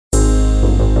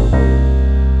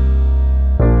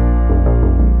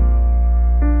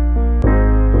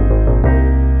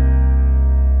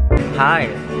Hi,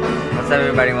 what's up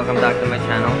everybody, welcome back to my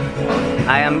channel.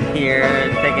 I am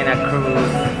here taking a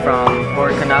cruise from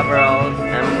Port Canaveral.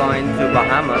 I'm going to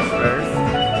Bahamas first,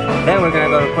 then we're gonna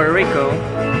go to Puerto Rico,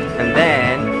 and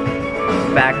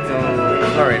then back to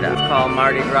Florida. It's called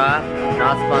Mardi Gras,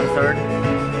 not sponsored.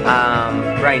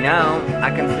 Right now, I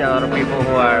can see a lot of people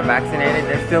who are vaccinated,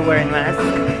 they're still wearing masks,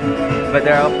 but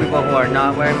there are people who are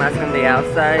not wearing masks on the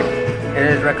outside. It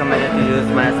is recommended to use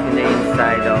masks in the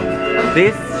inside though.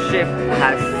 This ship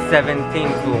has 17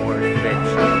 floors, bitch.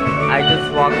 I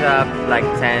just walked up like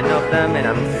 10 of them and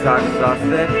I'm so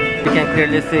exhausted. You can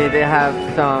clearly see they have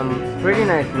some pretty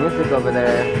nice music over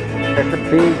there. There's a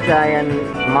big giant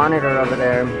monitor over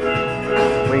there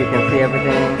where you can see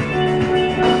everything.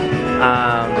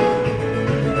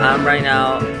 Right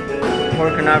now,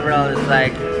 Port Canaveral is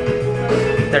like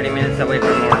 30 minutes away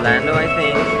from Orlando, I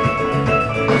think.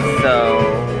 So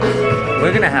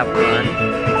we're gonna have fun.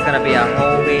 It's gonna be a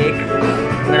whole week.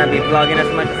 I'm gonna be vlogging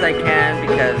as much as I can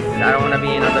because I don't want to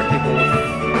be in other people's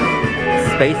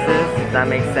spaces, if that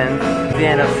makes sense. It's the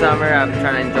end of summer, I'm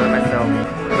trying to enjoy myself.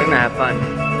 We're gonna have fun.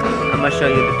 I'm gonna show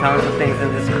you the tons of things in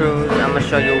this cruise. I'm gonna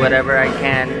show you whatever I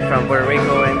can from Puerto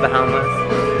Rico and Bahamas.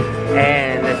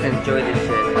 And let's enjoy this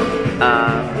shit.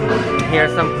 Here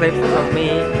are some clips of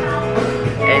me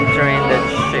entering the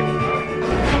ship.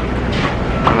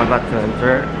 I'm about to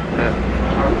enter the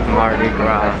Mardi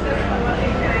Gras.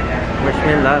 Wish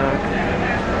me luck.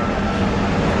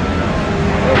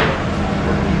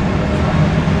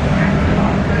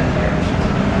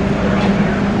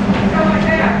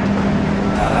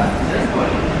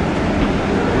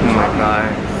 Oh my god,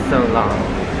 so long.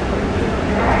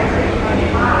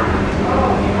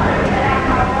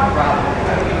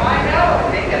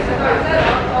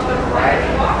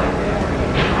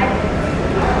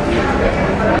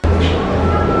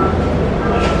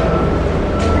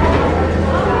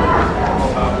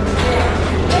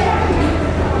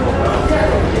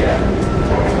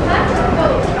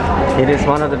 It is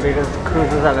one of the biggest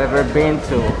cruises I've ever been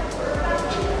to.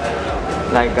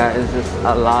 Like, it's just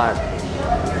a lot.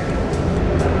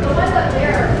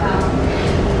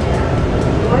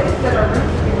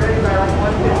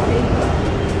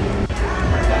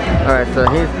 Alright, so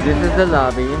this is the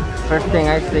lobby. First thing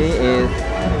I see is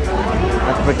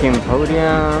a freaking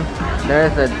podium.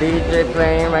 There's a DJ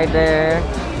playing right there.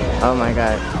 Oh my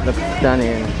god, looks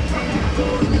stunning.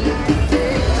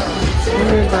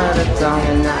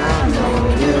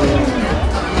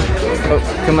 Oh,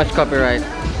 too much copyright.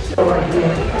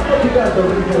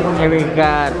 Here we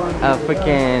got a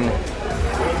freaking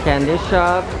candy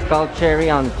shop. It's called Cherry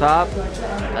on Top.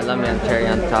 I love me a cherry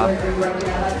on top.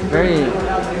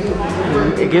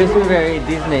 It gives me very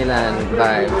Disneyland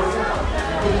vibes.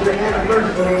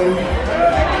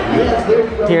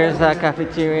 Here's a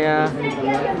cafeteria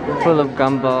full of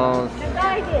gumballs.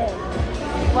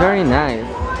 Very nice.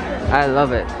 I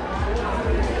love it.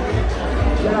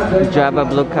 Java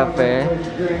Blue Cafe.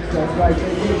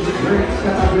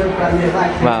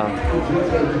 Wow.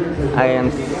 I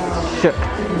am shook.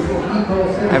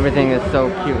 Everything is so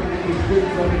cute.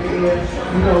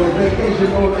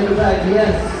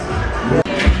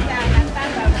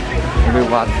 We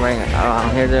walk right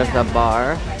around here. There's a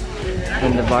bar.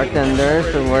 And the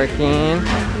bartenders are working.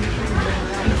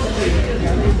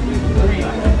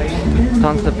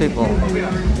 Tons of people.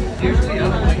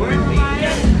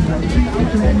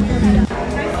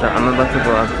 So I'm about to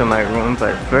go up to my room,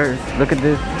 but first, look at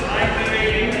this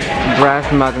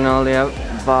GRAS Magnolia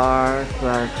bar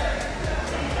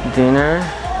 / dinner.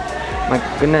 My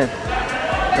goodness,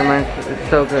 it's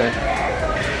so good.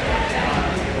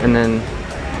 And then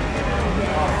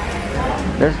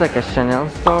there's like a Chanel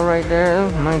store right there.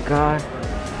 Oh my god.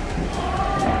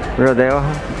 Rodeo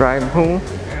drive-through.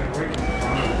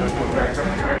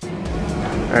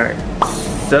 Alright,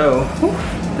 so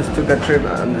just took a trip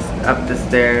up the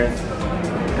stairs,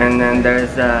 and then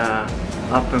there's a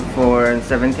upper floor and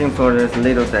 17th floor. There's a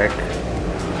little deck.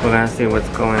 We're gonna see what's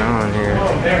going on here.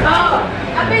 Oh,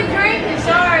 I've been drinking.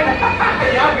 Sorry.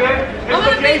 Y'all good? It's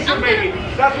vacation, baby.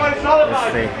 That's what it's all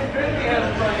about. Let's see.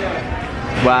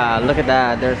 Wow, look at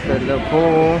that. There's the little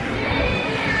pool.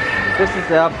 This is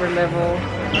the upper level.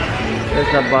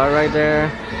 There's a bar right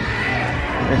there.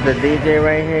 There's the DJ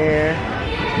right here.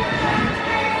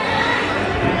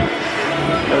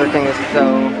 Everything is so...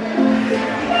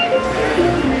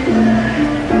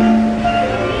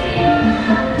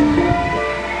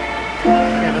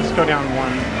 Yeah, let's go down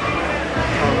one.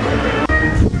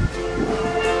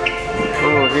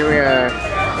 Oh, here we are.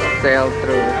 Sail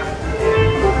through.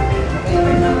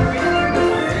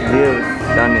 This view is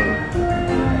stunning.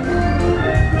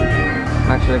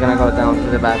 I'm actually gonna go down to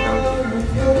the bathroom.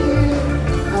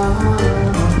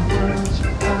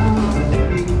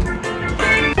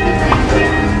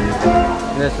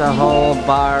 There's a whole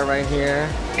bar right here,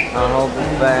 a whole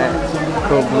buffet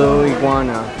called Blue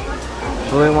Iguana.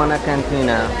 Blue Iguana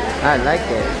Cantina. I like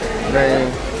it. Very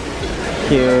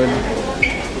cute.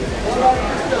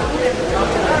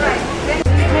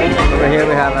 Over here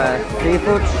we have a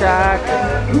seafood shack,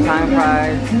 time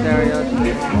price,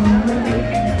 stereotypes.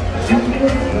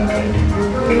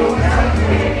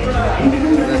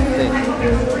 Let's see.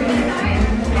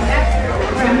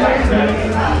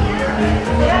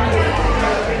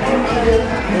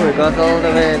 Ooh, it goes all the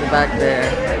way back there.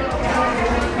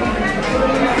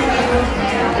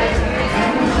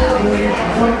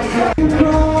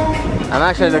 I'm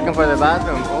actually looking for the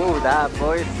bathroom. Ooh, that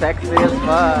boy is sexy as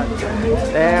fuck.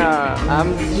 Damn,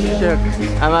 I'm shook.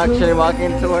 I'm actually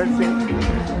walking towards it.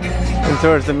 And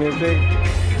towards the music.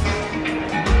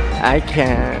 I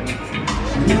can't.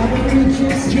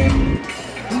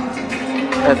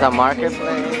 There's a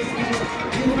marketplace.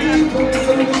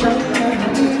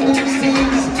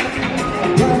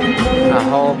 A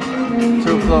whole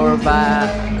 2-floor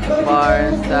bar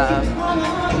and stuff.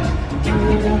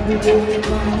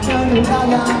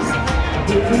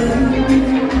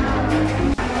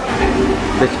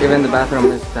 Bitch, even the bathroom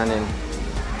is stunning.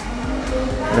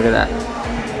 Look at that.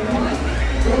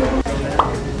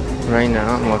 Right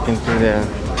now I'm walking through the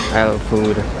aisle of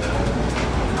food.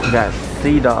 We got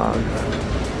sea dogs,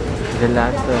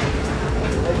 gelato,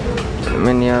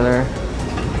 many other.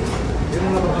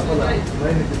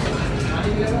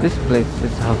 This place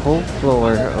is a whole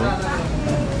floor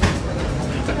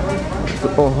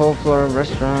of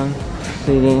restaurant,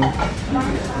 seating,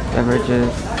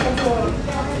 beverages.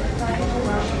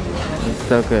 It's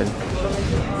so good.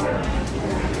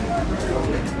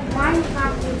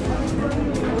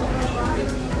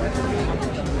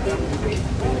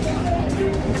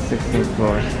 16th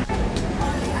floor.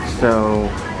 So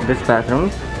these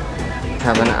bathrooms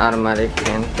have an automatic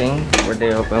hand thing where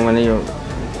they open when you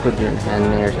put your hand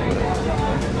near it.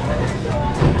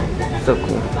 So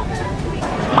cool.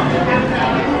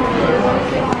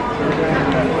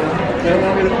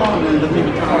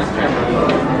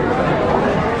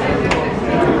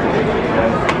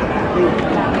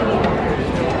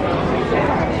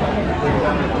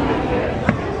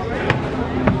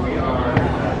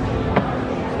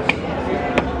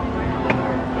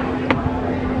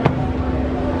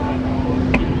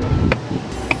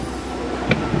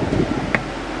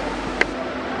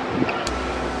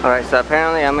 Alright, so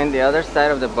apparently I'm in the other side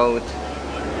of the boat.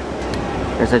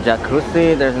 There's a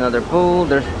jacuzzi, there's another pool,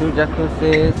 there's 2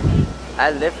 jacuzzis. I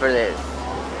live for this.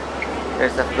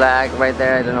 There's a flag right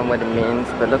there, I don't know what it means,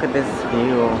 but look at this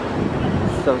view.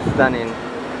 It's so stunning.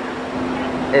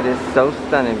 It is so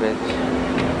stunning, bitch.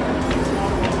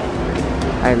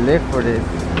 I live for this.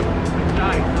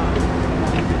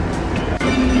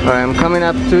 Alright, I'm coming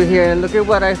up to here and look at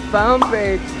what I found,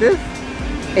 bitch. This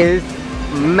is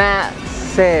massive.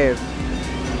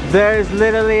 There's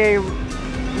literally a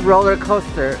roller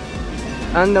coaster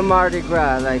on the Mardi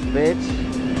Gras, like, bitch.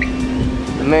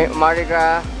 The Mardi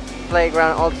Gras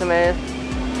Playground Ultimate.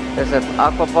 There's an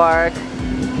aqua park,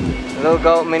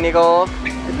 little mini golf.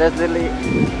 There's literally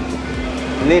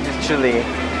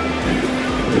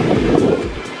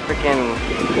freaking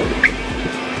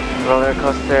roller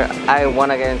coaster. I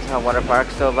wanna get into a water park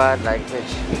so bad, like,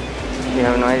 bitch. You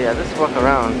have no idea. Let's walk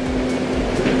around.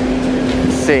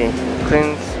 See,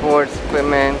 clean sports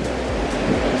equipment.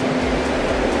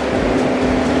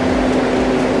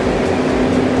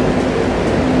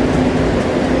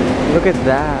 Look at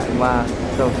that! Wow,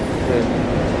 so good.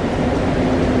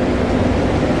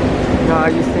 No, are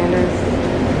you seeing this?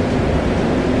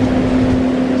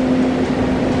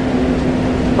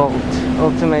 Bolt,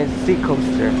 Ultimate Sea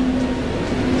Coaster.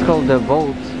 It's called the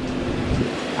Bolt.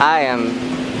 I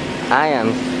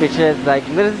am speechless. Like,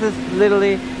 this is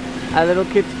literally a little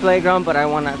kid's playground, but I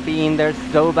wanna be in there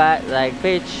so bad. Like,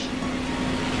 bitch,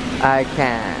 I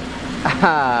can't.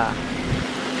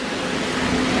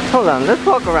 Hold on, let's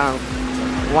walk around.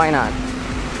 Why not?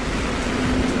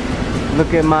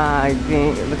 Look at my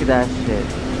thing. Look at that shit.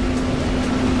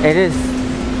 It is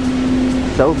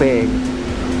so big.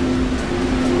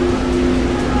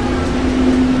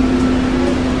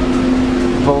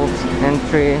 Vault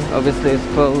entry. Obviously it's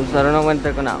closed. I don't know when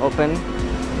they're gonna open,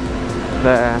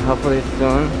 but hopefully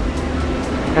soon.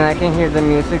 And I can hear the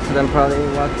music, so I'm probably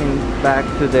walking back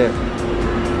to the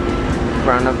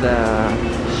front of the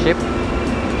ship.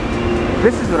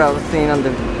 This is what I was seeing on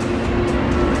the...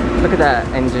 Look at that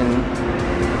engine.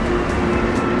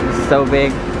 It's so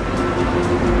big.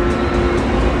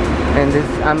 And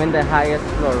I'm in the highest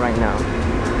floor right now.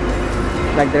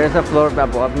 Like there's a floor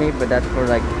above me, but that's for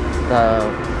like the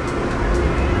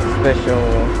special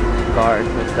guards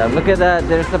and stuff. Look at that,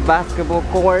 there's a basketball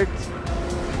court.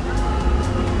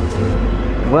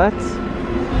 What?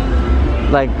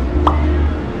 Like,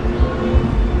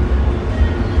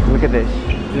 look at this.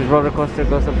 This roller coaster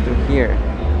goes up to here.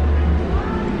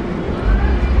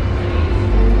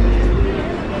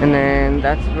 And then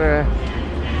that's where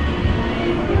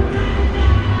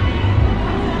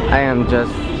I am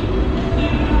just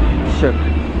shook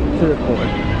to the core.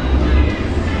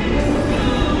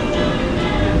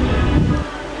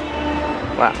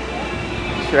 Wow.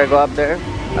 Should I go up there?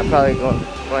 I'm probably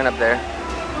going up there.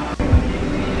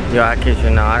 Yo, I kid you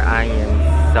not, I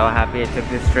am so happy I took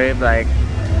this trip. Like,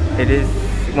 it is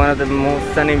one of the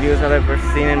most stunning views I've ever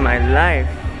seen in my life.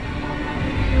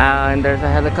 And there's a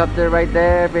helicopter right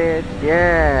there, bitch.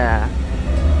 Yeah.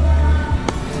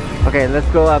 Okay, let's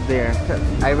go up there.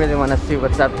 I really want to see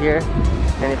what's up here.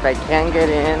 And if I can't get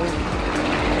in,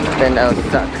 then that'll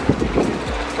suck.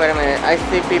 Wait a minute, I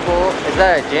see people. Is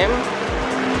that a gym?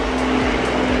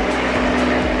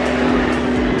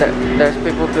 There's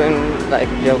people doing like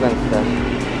yoga and stuff.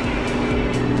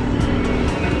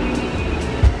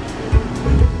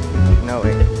 No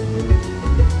way.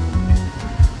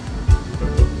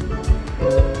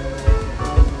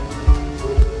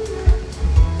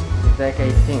 It's like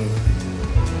 18.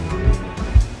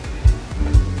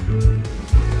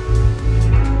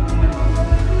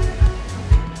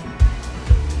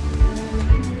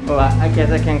 Oh, I guess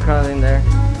I can crawl in there.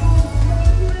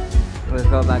 Let's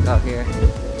go back up here.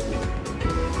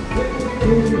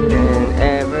 And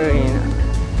ever in,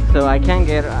 so I can't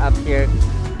get up here.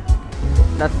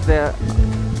 That's the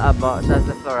above. That's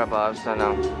the floor above. So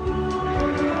no.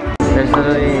 There's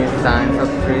literally signs of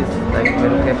streets like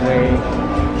Middle Gateway,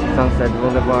 Sunset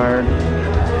Boulevard.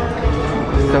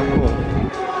 So cool.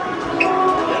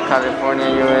 California,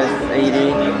 US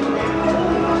 80.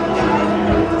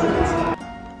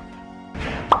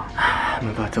 I'm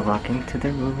about to walk into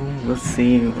the room. We'll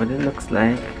see what it looks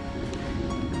like.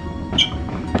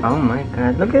 Oh my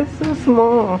god, look, it's so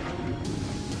small.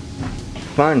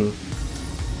 Fun.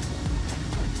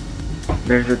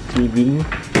 There's a TV.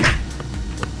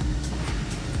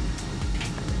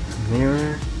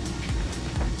 Mirror.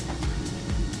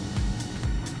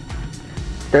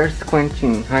 Thirst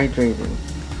quenching, hydrating.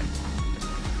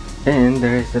 And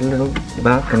there's a little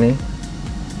balcony.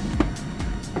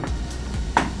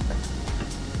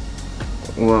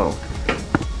 Whoa.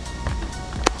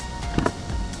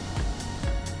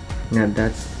 Now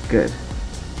that's good.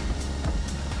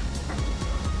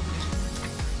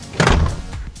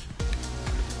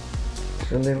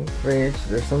 There's a little fridge,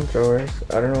 there's some drawers.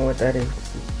 I don't know what that is.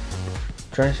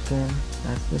 Trash can,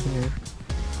 that's the here.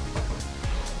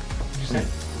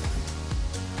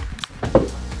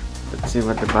 Let's see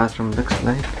what the bathroom looks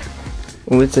like.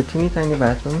 Oh, it's a teeny tiny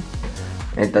bathroom.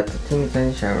 And that's a teeny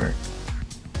tiny shower.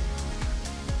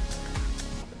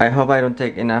 I hope I don't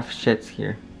take enough shits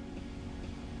here.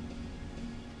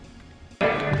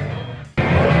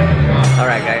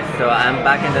 Alright guys, so I'm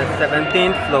back in the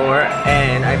 17th floor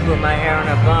and I put my hair on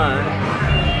a bun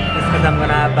just because I'm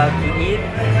about to eat.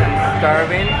 I'm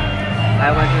starving.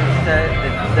 I went to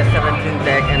the 17th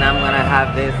deck and I'm gonna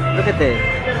have this. Look at this.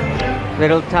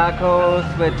 Little tacos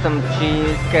with some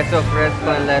cheese, queso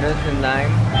fresco and lettuce and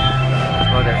lime.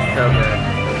 Oh, they're so good.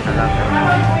 I love them.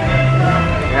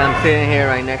 And I'm sitting here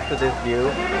right next to this view.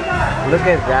 Look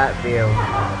at that view.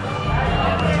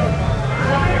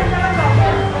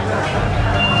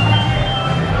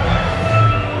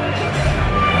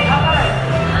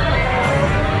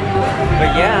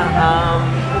 But yeah,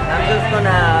 I'm just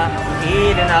gonna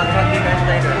eat and I'll talk to you guys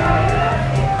later.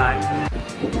 Bye.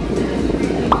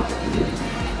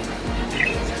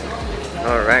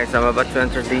 Alright, so I'm about to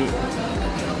enter the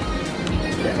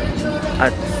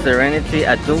Serenity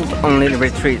Adult Only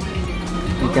Retreat.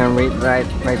 You can read right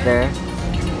there.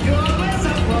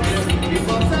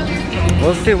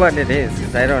 We'll see what it is,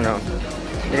 because I don't know.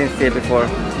 I didn't see it before.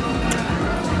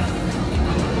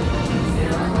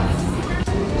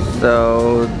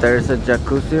 So there's a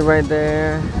jacuzzi right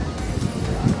there.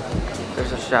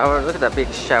 There's a shower. Look at that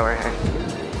big shower head.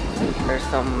 There's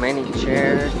so many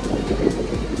chairs.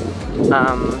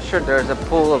 I'm sure there's a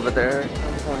pool over there.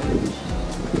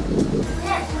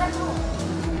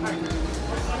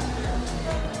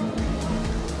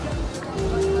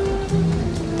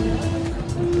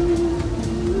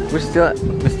 We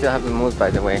still haven't moved, by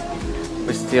the way.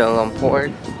 We're still on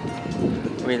port.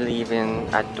 We're leaving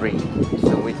at 3,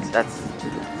 so that's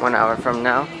 1 hour from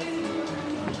now.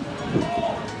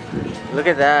 Look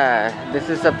at that. This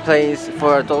is a place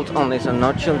for adults only, so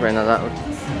no children allowed.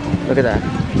 Look at that.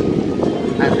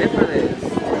 I live for this.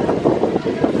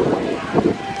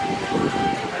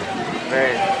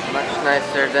 Very much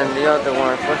nicer than the other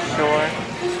one for sure.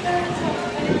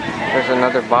 There's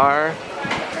another bar.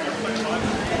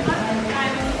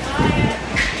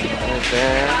 Right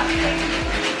there.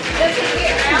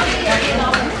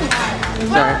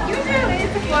 Sorry.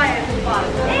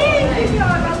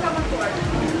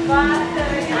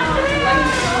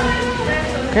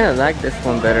 Kinda like this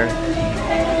one better.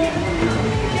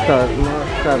 So it's more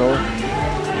subtle.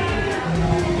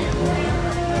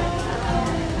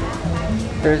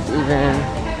 There's even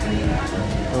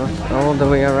goes all the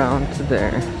way around to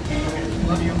there.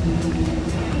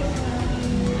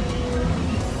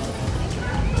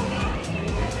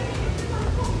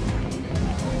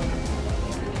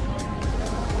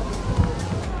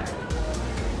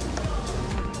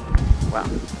 Wow.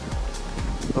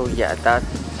 Oh yeah, this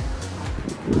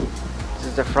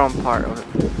is the front part of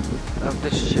the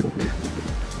ship.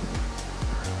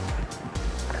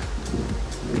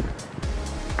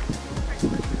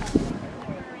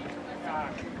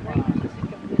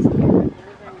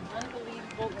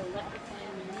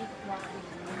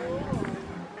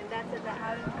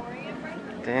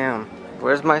 Damn,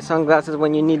 where's my sunglasses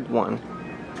when you need one?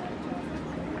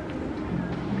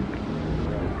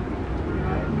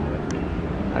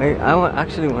 I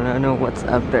actually want to know what's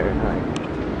up there. Like,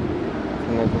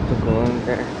 I'm able to go in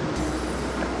there.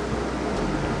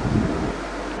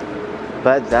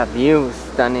 But that view is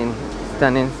stunning,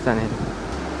 stunning, stunning.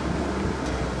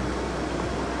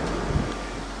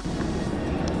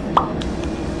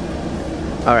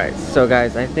 Alright, so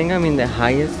guys, I think I'm in the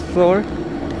highest floor.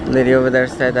 Lady over there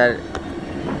said that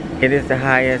it is the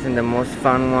highest and the most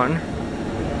fun one.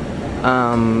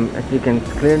 As you can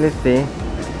clearly see,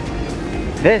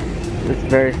 this is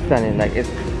very stunning. Like, it's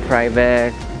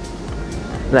private.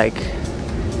 Like,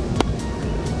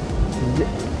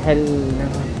 hello.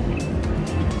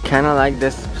 Kinda like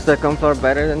this second floor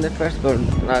better than the first, but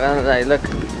not gonna lie. Look,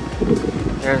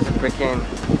 there's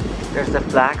the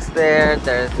flags there.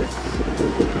 There's this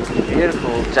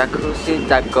beautiful jacuzzi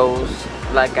that goes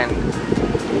like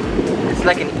it's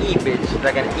like an E, bitch,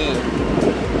 like an E.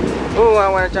 Ooh, I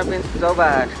want to jump in so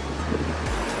bad,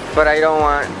 but I don't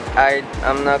want.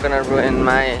 I'm not gonna ruin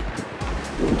my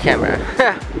camera.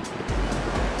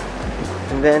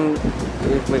 And then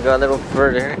if we go a little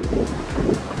further,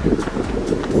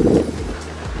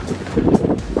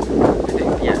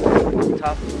 yeah,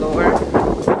 top floor.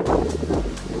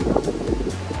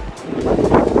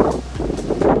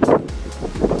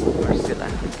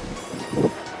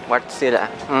 Wartzilla.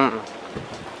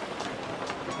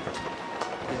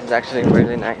 This is actually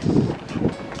really nice.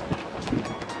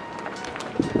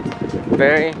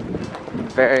 Very,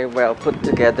 very well put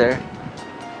together.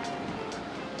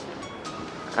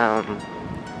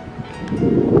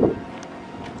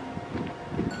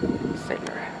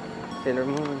 Sailor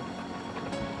Moon.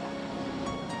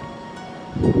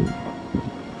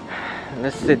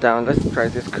 Let's sit down. Let's try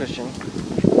this cushion.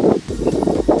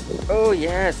 Oh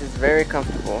yes, it's very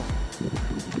comfortable.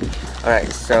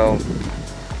 Alright, so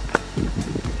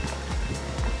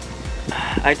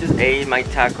I just ate my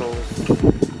tacos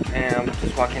and I'm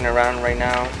just walking around right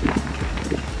now.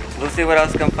 We'll see what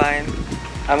else I can find.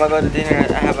 I'm gonna go to dinner.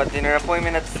 I have a dinner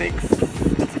appointment at 6.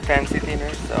 It's a fancy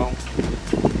dinner, so.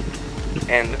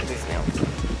 And look at these nails.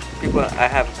 People, I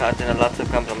have gotten lots of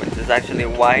compliments. It's actually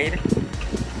white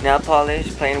nail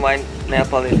polish, plain white nail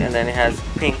polish, and then it has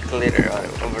pink glitter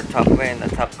over top of it and the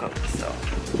top coat, so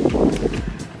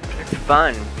it's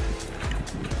fun.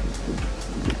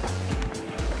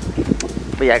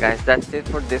 But yeah guys, that's it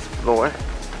for this floor.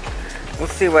 We'll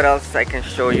see what else I can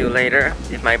show you later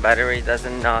if my battery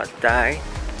doesn't not die.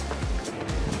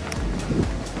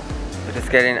 But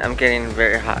I'm getting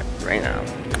very hot right now.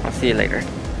 I'll see you later.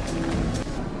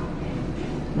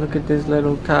 Look at these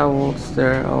little towels.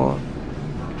 They're all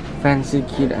fancy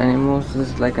cute animals. This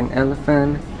is like an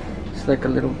elephant. It's like a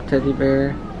little teddy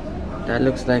bear. That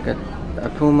looks like a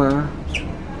puma.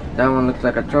 That one looks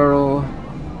like a turtle.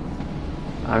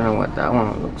 I don't know what that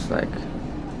one looks like.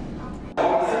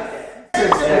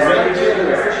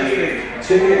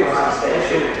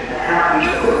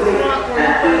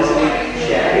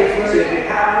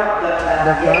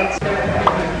 The front.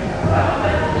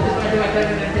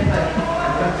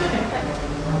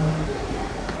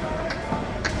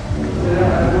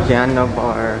 Piano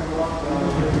bar.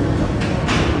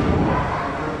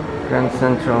 Grand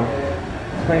Central.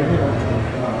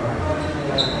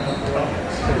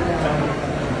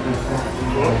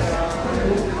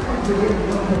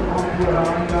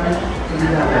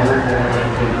 There's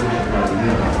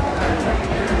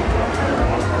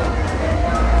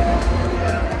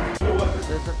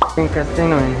a f***ing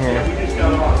casino in here.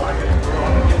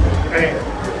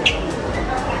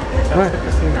 What?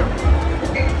 Casino.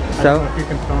 So? I don't know if you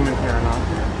can film in here or not.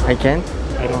 I can't?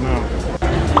 I don't know.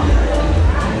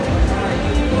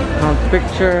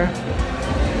 Picture.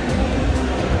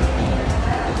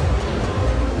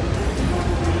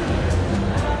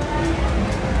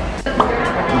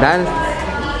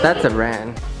 That's a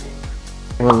brand.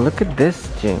 Well, look at this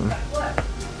gym.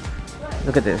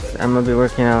 Look at this. I'm gonna be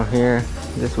working out here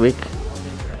this week.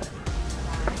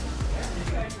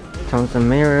 Tons of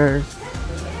mirrors.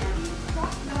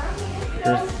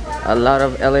 There's a lot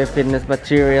of LA Fitness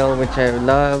material, which I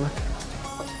love.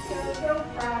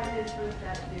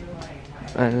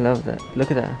 I love that. Look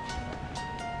at that.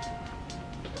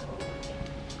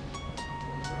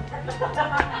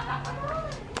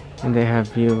 And they have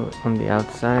view on the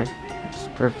outside. It's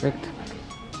perfect.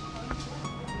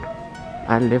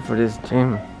 I live for this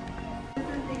gym.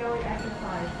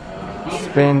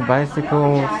 Spin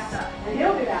bicycles.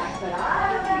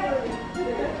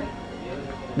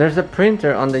 There's a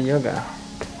printer on the yoga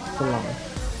salon.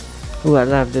 Ooh, I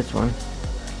love this one.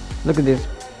 Look at this.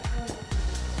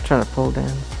 Trying to pull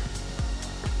down.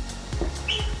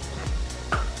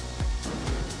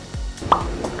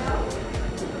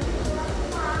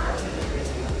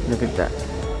 Look at that.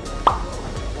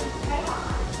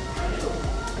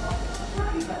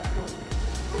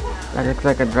 That looks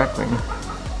like a drag queen.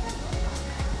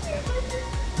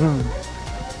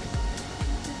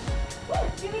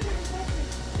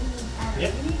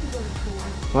 Yep.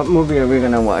 What movie are we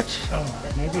gonna watch? Oh,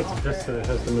 maybe it's just that it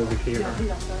has the movie theater.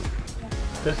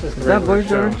 This is Is that Boy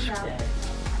George?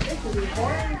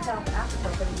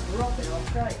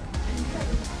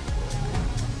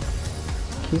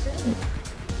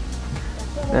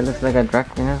 That looks like a drag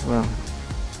queen as well.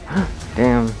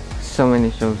 Damn, so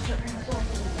many shows.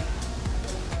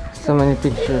 So many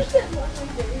pictures.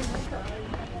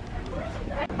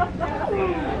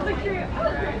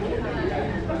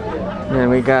 Then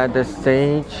we got the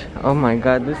stage. Oh my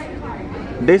god,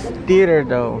 this theater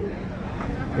though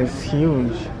is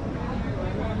huge.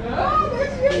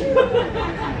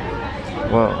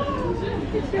 Whoa.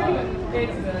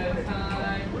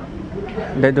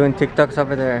 They're doing TikToks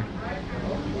over there.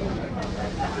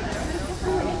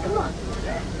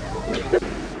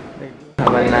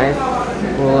 Have a nice,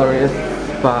 glorious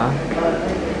spa.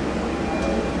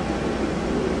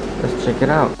 Let's check it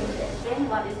out.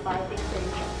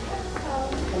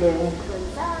 Hello.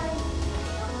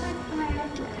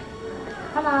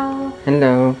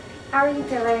 Hello. How are you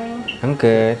doing? I'm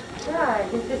good.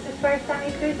 Good. Is this the first time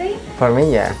you're cruising? For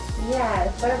me, yeah.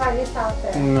 Yes. What about yourself,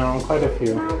 sir? No, quite a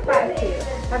few. Oh, quite a few.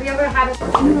 Have you ever had a...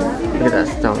 Look at that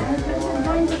stone. I'm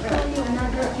going to show you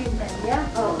another treatment, yeah?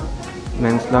 Oh.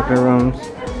 Men's locker rooms,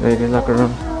 ladies locker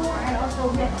rooms. And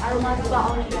also get aromatica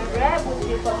on your rep, which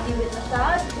you can see with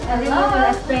massage. And then we will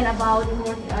explain about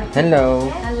more. Hello.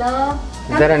 Hello.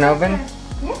 Is that an oven?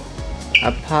 Yes.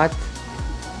 A pot?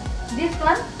 This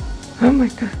one? Oh my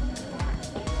god.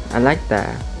 I like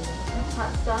that.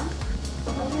 Hot sun.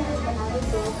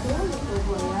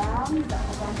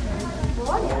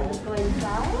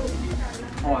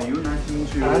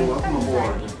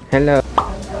 Hello.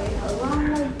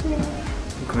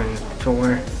 Going to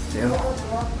tour still.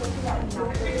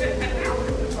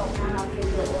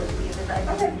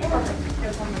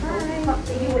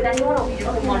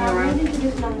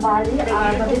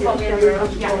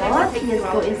 Let's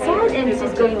go inside and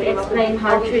she's going to explain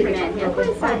her treatment.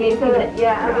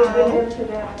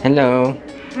 Hello.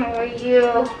 How are you?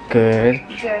 Good.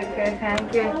 Good,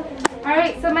 thank you.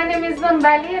 Alright, so my name is Vali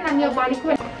and I'm your body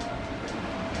coach.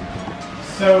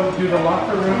 So, do the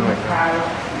locker rooms have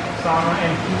sauna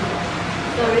and heat?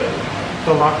 Sorry?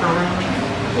 The locker rooms,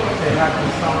 they have the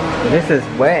sauna. This is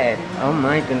wet. Oh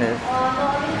my goodness.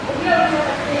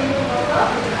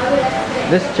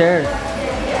 This chair.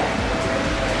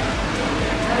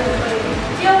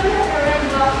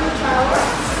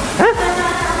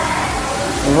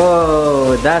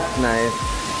 Whoa, that's nice.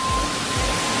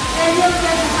 And you'll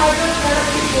get the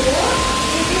hydrotherapy pool.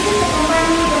 If this is a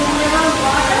combined with the mineral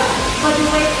water, but you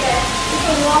wait there. It's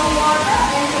a warm water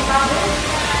and the bubbles.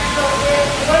 So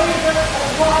when you just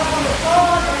walk on the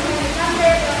floor and when you come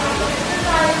there, you have to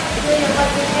exercise. When you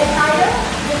get tired,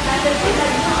 you can just sit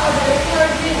and do all the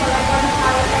recurring or like 1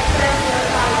 hour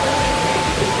exercise.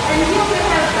 And here we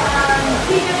have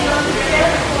heated laundry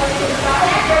chairs for you to start.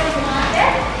 Very good.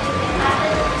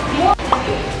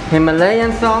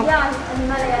 Himalayan salt? Yeah,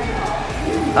 Himalayan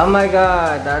salt. Oh my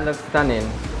god, that looks stunning.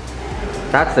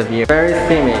 That's the view. Very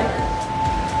steamy.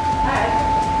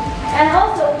 And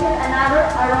also put another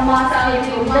aroma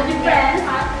in the difference.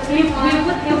 We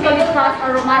put eucalyptus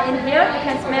aroma in here. You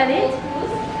can smell it.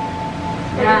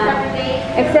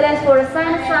 Excellent for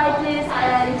sinusitis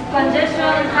and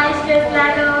congestion, high stress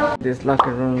level. These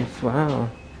locker rooms, wow.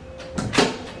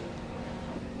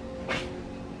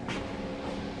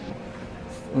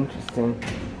 It's interesting.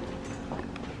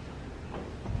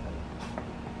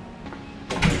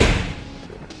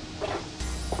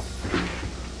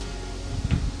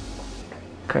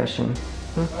 Cushion.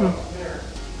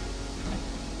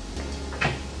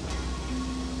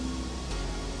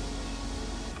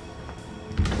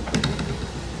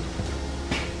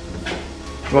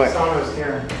 What? Sauna's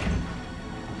here.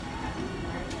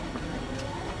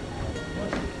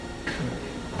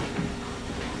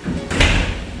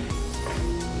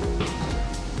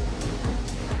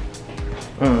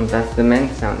 That's the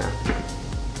men's sauna.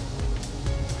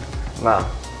 Wow.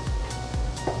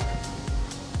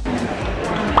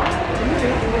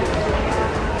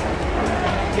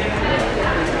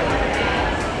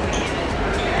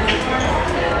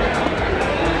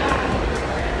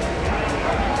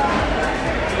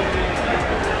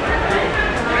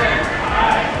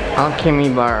 Alchemy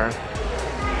bar.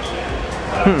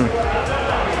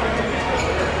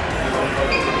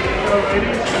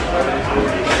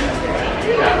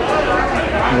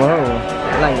 Whoa,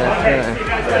 I like that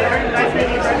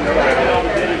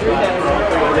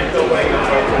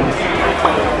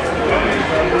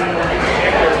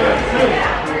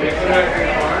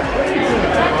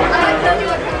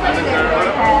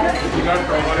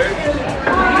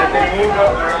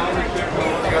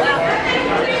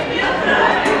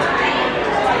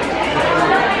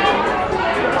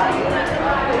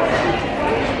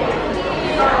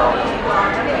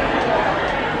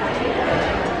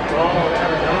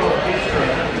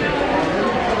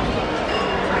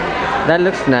That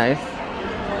looks nice.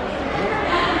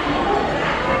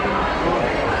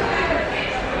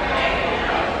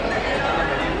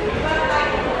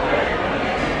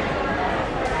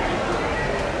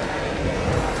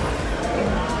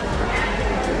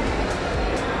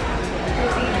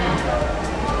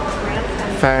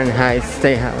 Fahrenheit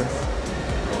Steakhouse.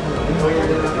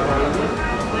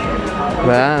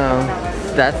 Wow,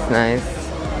 that's nice.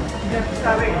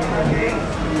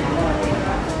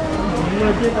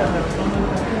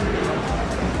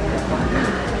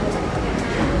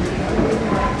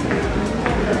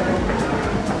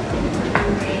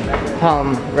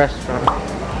 Palm Restaurant.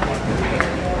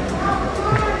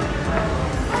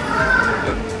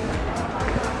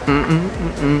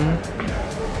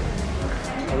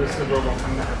 Oh, this is where we'll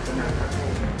come to have dinner.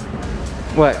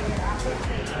 What?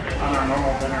 On our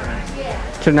normal dinner night.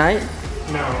 Tonight?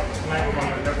 No, tonight we're going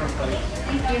to a different place.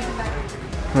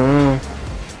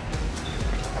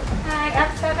 Hi,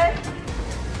 upset it?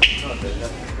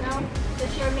 No?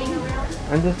 Just your being around?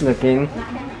 I'm just looking.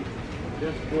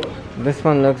 This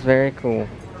one looks very cool.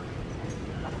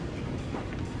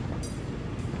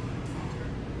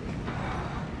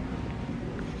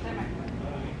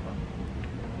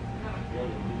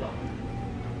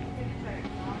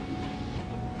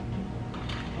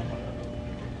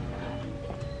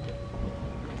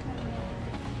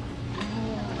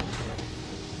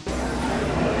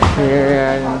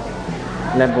 Here,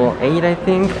 level 8, I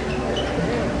think.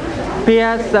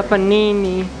 Piazza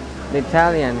Panini, the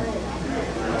Italian.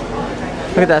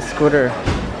 Look at that scooter.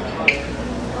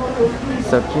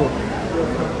 So cute.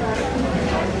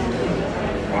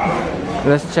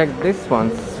 Let's check these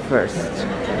ones first.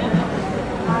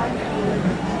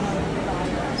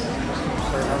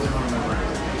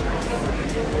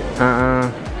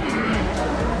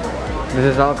 This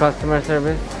is all customer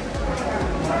service.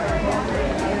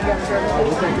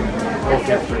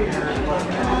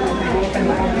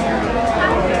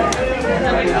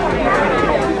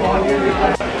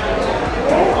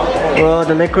 Well,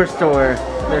 the liquor store.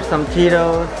 There's some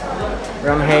Tito's,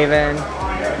 Rum Haven,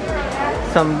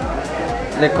 some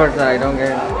liquors that I don't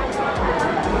get.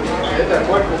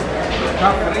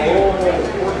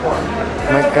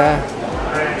 My God.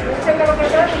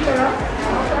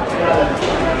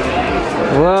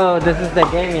 Whoa, this is the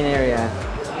gaming area.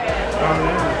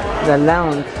 The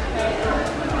lounge.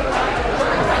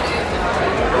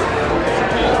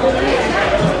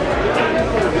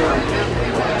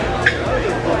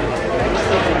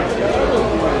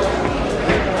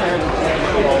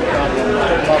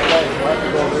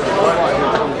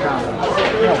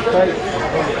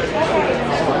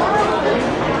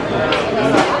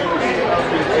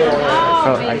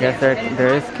 Oh, I guess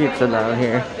there is kids allowed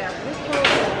here.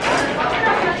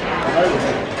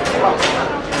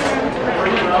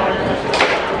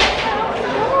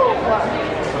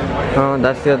 Oh,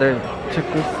 that's the other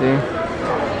jacuzzi.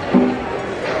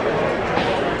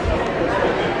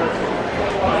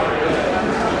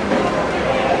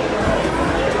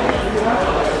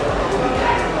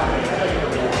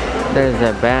 There's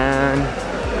a band.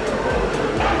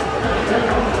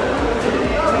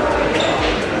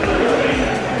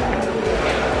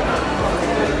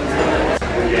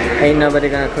 Ain't nobody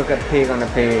gonna cook a pig on a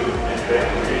pig.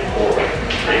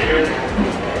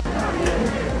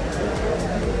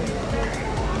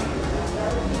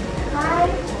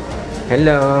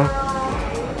 Hello.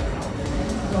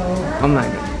 Oh my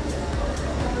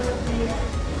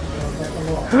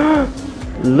god.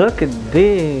 Look at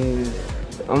this.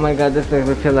 Oh my god, this makes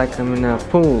me feel like I'm in a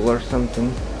pool or something.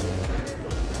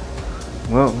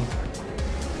 Whoa.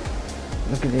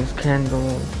 Look at these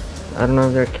candles. I don't know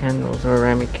if they're candles or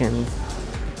ramekins.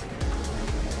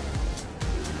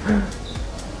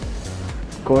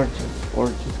 Gorgeous,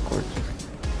 gorgeous, gorgeous.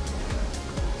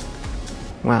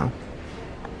 Wow.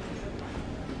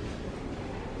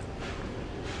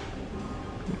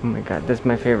 Oh my god, this is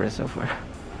my favorite so far.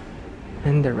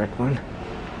 And the red one.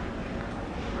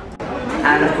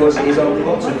 And of course it is on the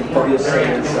bottom of your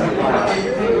seat.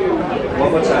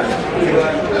 One more time.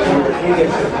 If you get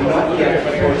not yet,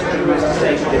 of course, to the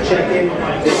stage of the check-in,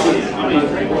 this is the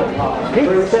most important part.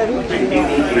 Please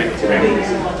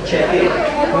check in.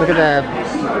 Look at that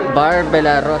bar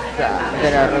Bella Rosa.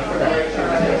 Bella Rosa.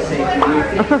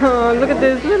 Oh, look at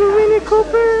this little Mini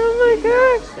Cooper. Oh my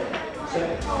god.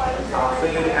 Our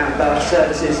food and bar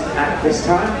services at this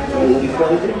time will be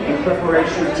folded in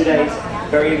preparation for today's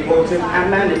very important and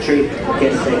mandatory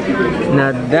guest safety briefing.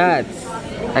 Now that's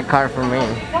a car for me.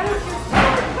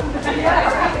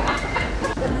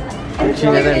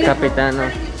 China del Capitano.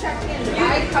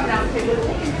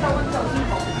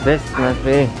 This must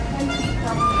be.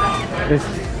 This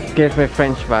gives me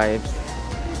French vibes.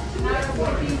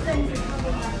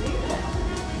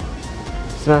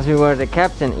 This must be where the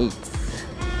captain eats.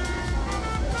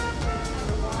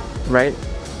 Right?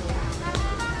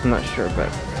 I'm not sure, but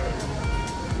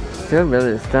still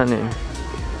really stunning.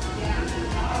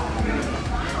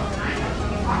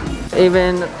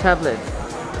 Even tablets.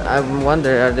 I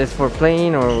wonder, are this for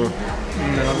playing or? No,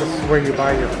 this is where you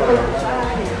buy your photos.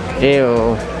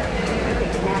 Ew.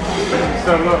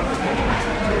 So look.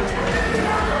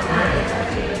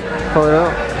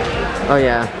 Photo? Oh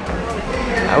yeah.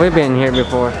 We've been here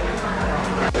before.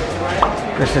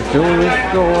 There's a jewelry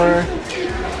store.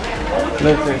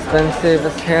 Looks expensive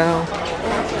as hell.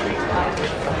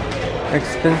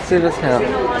 Expensive as hell.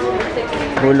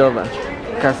 Bulova.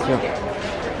 Casio.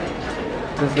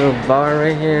 This little bar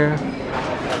right here.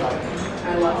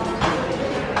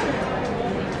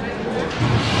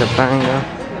 Topanga.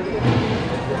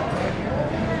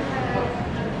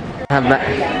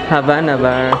 Havana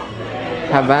bar.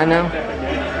 Havana.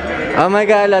 Oh my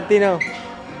god, Latino.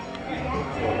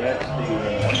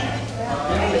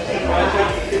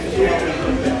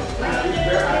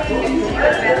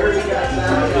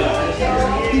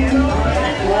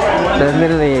 There's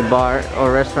literally a bar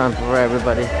or restaurant for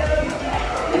everybody.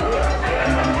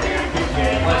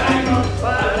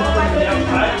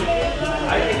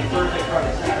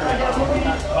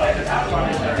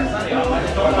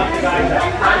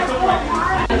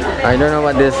 I don't know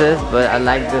what this is, but I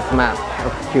like this map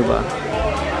of Cuba.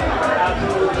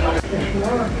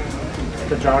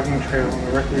 The jogging trail on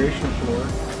the recreation floor.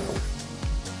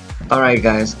 Alright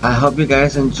guys, I hope you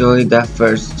guys enjoyed that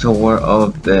first tour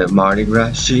of the Mardi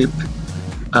Gras ship.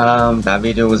 That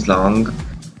video was long.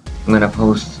 I'm gonna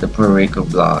post the Puerto Rico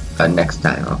vlog next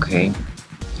time, okay?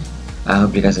 I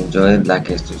hope you guys enjoyed. Like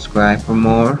and subscribe for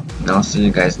more, and I'll see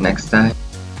you guys next time.